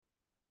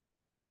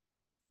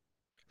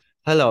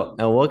Hello,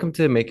 and welcome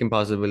to the Making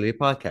Possibility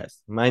podcast.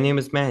 My name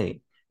is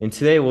Manny, and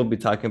today we'll be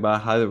talking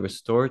about how to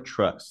restore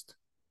trust.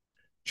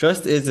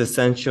 Trust is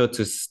essential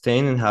to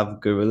sustain and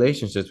have good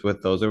relationships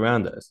with those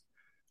around us.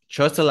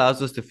 Trust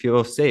allows us to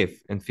feel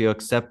safe and feel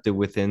accepted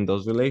within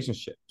those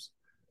relationships.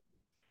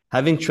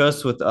 Having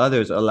trust with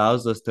others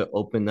allows us to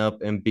open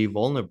up and be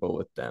vulnerable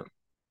with them.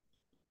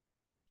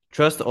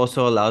 Trust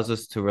also allows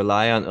us to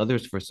rely on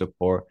others for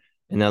support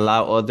and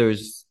allow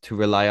others to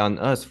rely on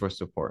us for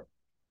support.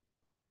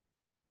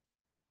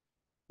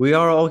 We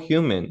are all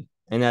human,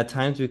 and at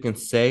times we can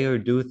say or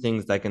do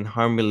things that can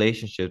harm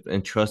relationships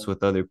and trust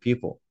with other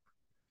people.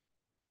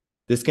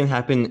 This can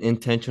happen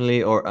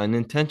intentionally or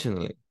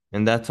unintentionally,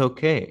 and that's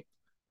okay.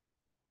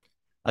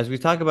 As we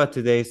talk about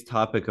today's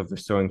topic of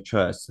restoring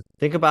trust,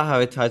 think about how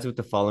it ties with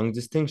the following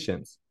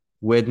distinctions: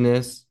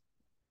 witness,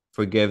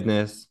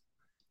 forgiveness,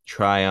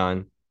 try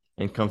on,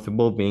 and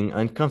comfortable being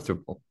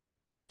uncomfortable.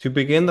 To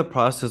begin the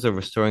process of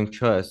restoring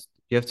trust,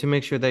 you have to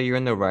make sure that you're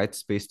in the right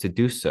space to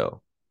do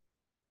so.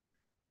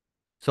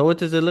 So, what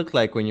does it look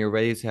like when you're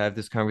ready to have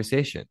this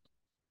conversation?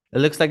 It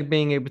looks like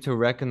being able to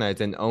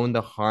recognize and own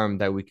the harm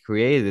that we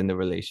created in the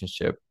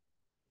relationship.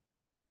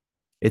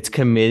 It's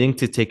committing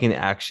to taking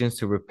actions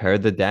to repair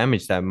the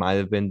damage that might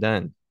have been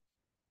done.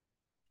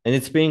 And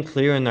it's being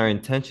clear in our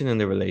intention in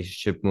the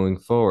relationship moving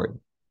forward.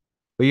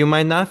 But you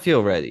might not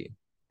feel ready.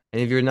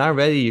 And if you're not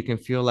ready, you can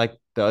feel like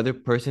the other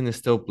person is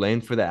still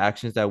blamed for the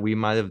actions that we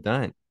might have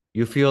done.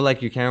 You feel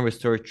like you can't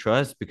restore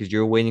trust because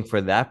you're waiting for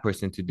that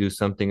person to do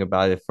something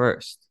about it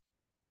first.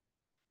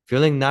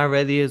 Feeling not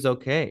ready is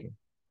okay.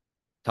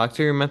 Talk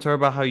to your mentor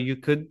about how you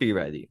could be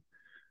ready.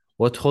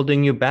 What's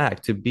holding you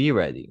back to be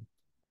ready?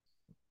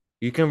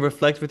 You can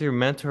reflect with your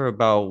mentor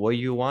about what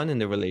you want in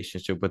the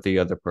relationship with the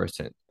other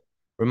person.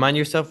 Remind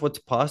yourself what's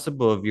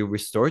possible if you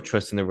restore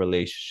trust in the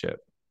relationship.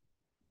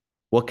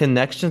 What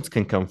connections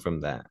can come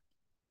from that?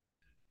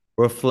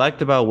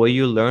 Reflect about what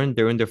you learned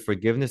during the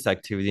forgiveness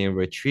activity and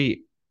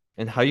retreat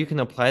and how you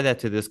can apply that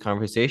to this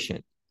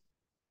conversation.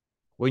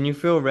 When you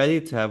feel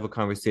ready to have a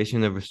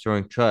conversation of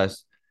restoring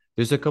trust,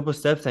 there's a couple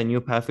steps that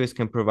new pathways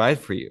can provide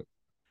for you.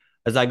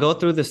 As I go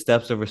through the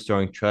steps of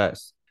restoring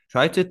trust,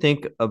 try to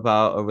think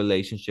about a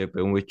relationship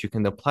in which you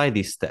can apply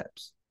these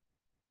steps.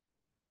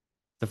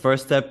 The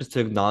first step is to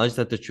acknowledge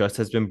that the trust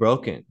has been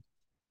broken.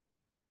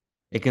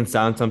 It can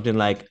sound something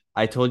like,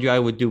 I told you I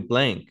would do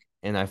blank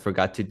and I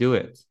forgot to do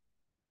it.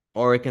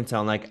 Or it can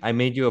sound like, I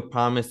made you a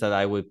promise that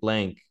I would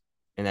blank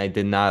and I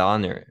did not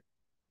honor it.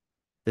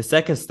 The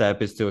second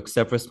step is to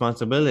accept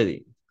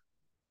responsibility.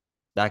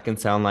 That can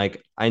sound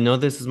like, I know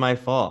this is my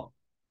fault.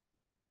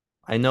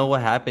 I know what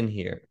happened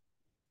here.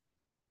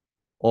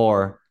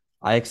 Or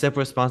I accept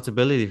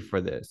responsibility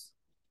for this.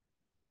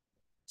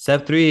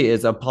 Step three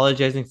is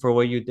apologizing for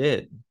what you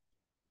did.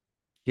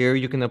 Here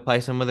you can apply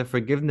some of the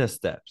forgiveness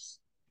steps.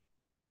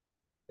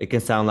 It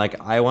can sound like,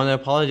 I want to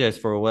apologize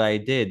for what I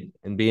did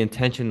and be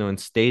intentional in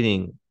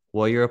stating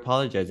what you're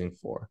apologizing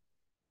for.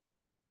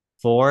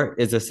 Four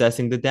is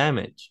assessing the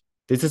damage.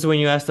 This is when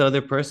you ask the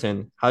other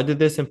person, how did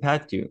this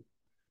impact you?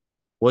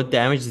 What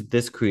damage did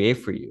this create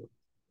for you?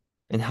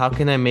 And how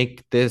can I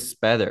make this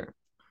better?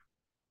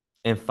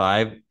 And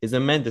five is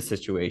amend the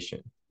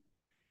situation.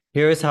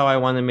 Here is how I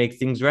want to make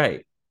things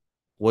right.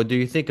 What do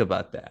you think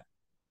about that?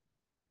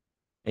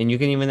 And you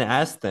can even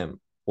ask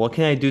them, what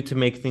can I do to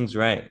make things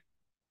right?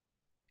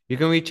 You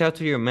can reach out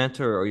to your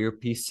mentor or your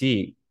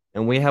PC,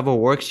 and we have a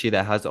worksheet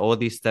that has all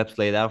these steps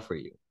laid out for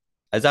you.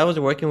 As I was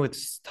working with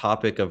this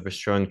topic of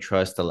restoring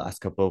trust the last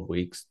couple of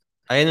weeks,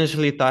 I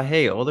initially thought,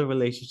 hey, all the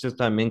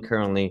relationships I'm in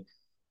currently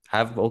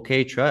have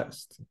okay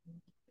trust.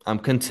 I'm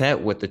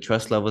content with the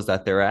trust levels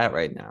that they're at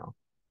right now.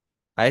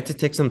 I had to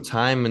take some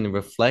time and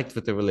reflect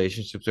with the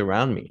relationships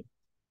around me.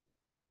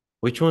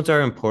 Which ones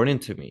are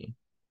important to me?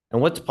 And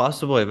what's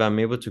possible if I'm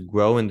able to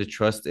grow in the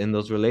trust in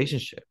those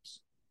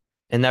relationships?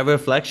 In that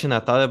reflection,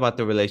 I thought about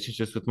the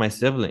relationships with my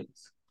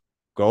siblings.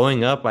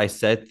 Growing up, I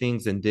said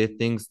things and did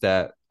things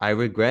that I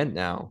regret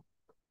now.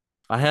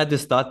 I had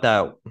this thought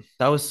that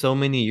that was so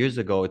many years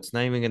ago, it's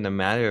not even going to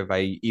matter if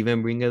I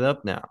even bring it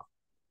up now.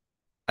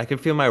 I can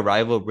feel my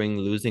rival bring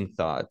losing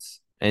thoughts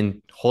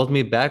and hold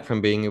me back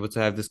from being able to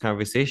have this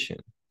conversation.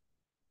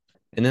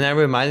 And then I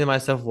reminded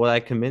myself what I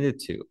committed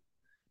to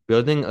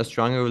building a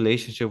stronger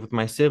relationship with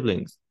my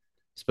siblings,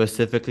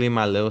 specifically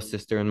my little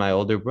sister and my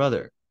older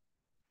brother.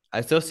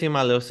 I still see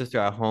my little sister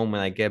at home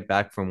when I get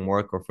back from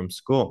work or from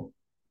school.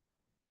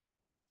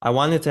 I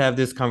wanted to have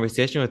this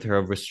conversation with her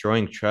of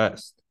restoring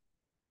trust,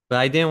 but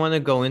I didn't want to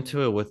go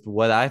into it with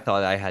what I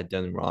thought I had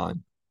done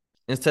wrong.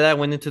 Instead, I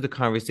went into the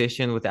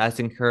conversation with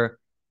asking her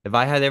if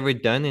I had ever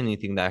done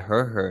anything that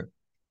hurt her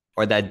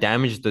or that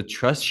damaged the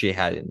trust she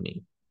had in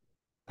me.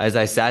 As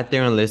I sat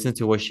there and listened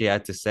to what she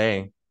had to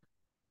say,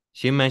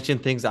 she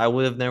mentioned things I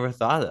would have never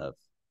thought of.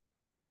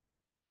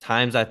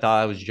 Times I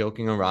thought I was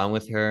joking around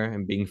with her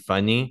and being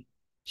funny,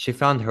 she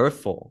found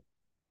hurtful.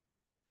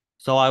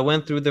 So I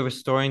went through the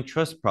restoring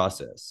trust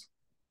process.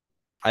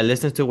 I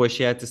listened to what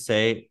she had to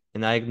say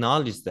and I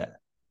acknowledged that.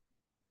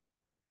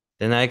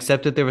 Then I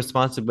accepted the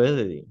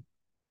responsibility.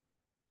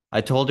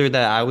 I told her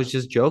that I was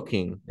just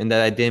joking and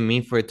that I didn't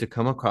mean for it to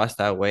come across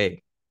that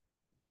way,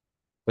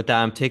 but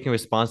that I'm taking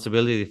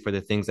responsibility for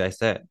the things I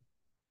said.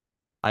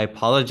 I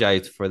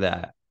apologized for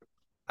that.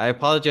 I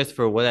apologized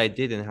for what I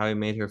did and how it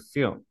made her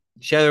feel.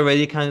 She had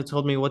already kind of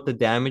told me what the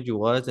damage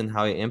was and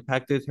how it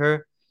impacted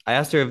her. I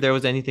asked her if there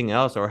was anything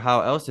else or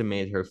how else it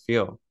made her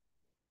feel.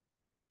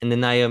 And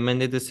then I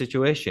amended the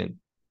situation.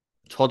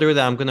 Told her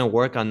that I'm going to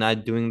work on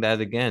not doing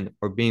that again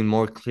or being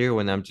more clear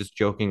when I'm just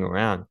joking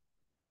around.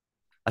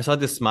 I saw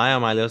this smile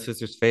on my little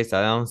sister's face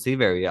that I don't see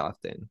very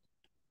often.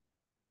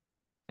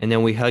 And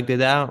then we hugged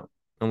it out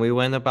and we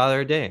went about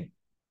our day.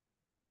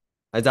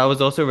 As I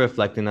was also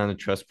reflecting on the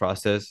trust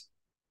process,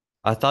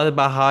 I thought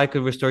about how I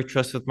could restore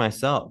trust with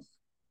myself.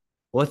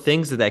 What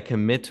things did I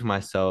commit to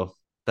myself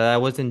that I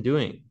wasn't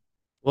doing?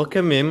 What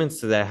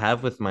commitments did I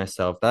have with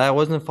myself that I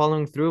wasn't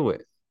following through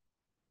with?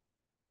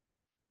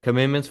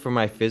 Commitments for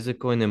my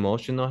physical and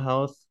emotional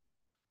health,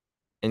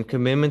 and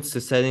commitments to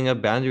setting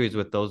up boundaries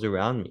with those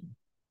around me.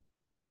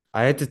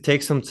 I had to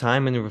take some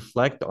time and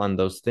reflect on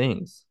those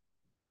things.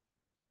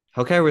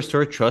 How can I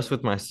restore trust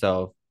with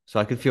myself so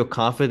I could feel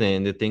confident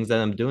in the things that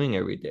I'm doing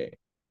every day?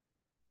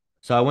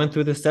 So I went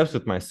through the steps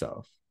with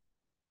myself.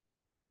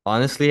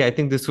 Honestly, I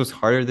think this was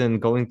harder than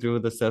going through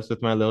the steps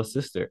with my little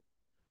sister,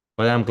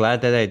 but I'm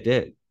glad that I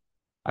did.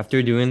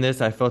 After doing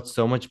this, I felt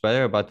so much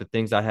better about the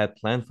things I had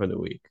planned for the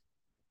week.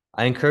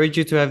 I encourage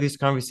you to have these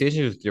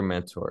conversations with your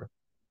mentor.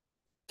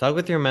 Talk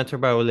with your mentor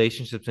about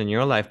relationships in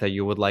your life that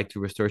you would like to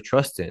restore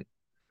trust in,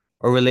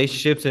 or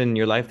relationships in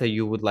your life that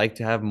you would like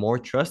to have more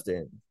trust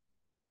in.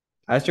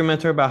 Ask your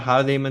mentor about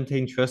how they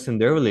maintain trust in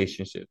their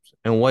relationships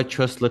and what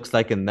trust looks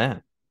like in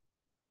them.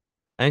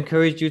 I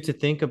encourage you to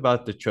think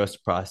about the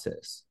trust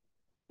process.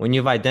 When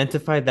you've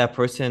identified that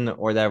person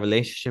or that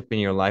relationship in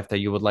your life that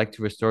you would like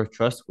to restore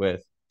trust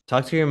with,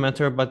 talk to your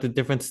mentor about the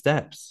different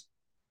steps.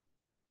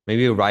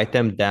 Maybe write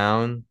them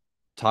down,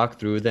 talk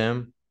through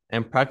them,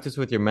 and practice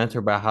with your mentor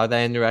about how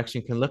that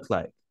interaction can look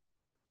like.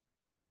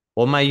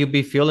 What might you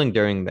be feeling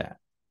during that?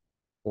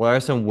 What are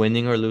some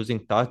winning or losing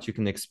thoughts you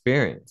can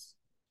experience?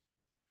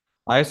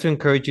 I also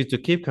encourage you to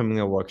keep coming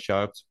to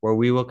workshops where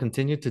we will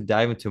continue to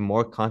dive into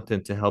more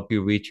content to help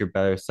you reach your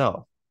better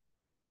self.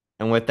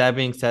 And with that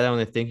being said, I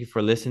want to thank you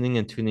for listening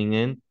and tuning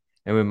in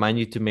and remind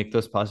you to make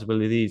those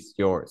possibilities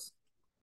yours.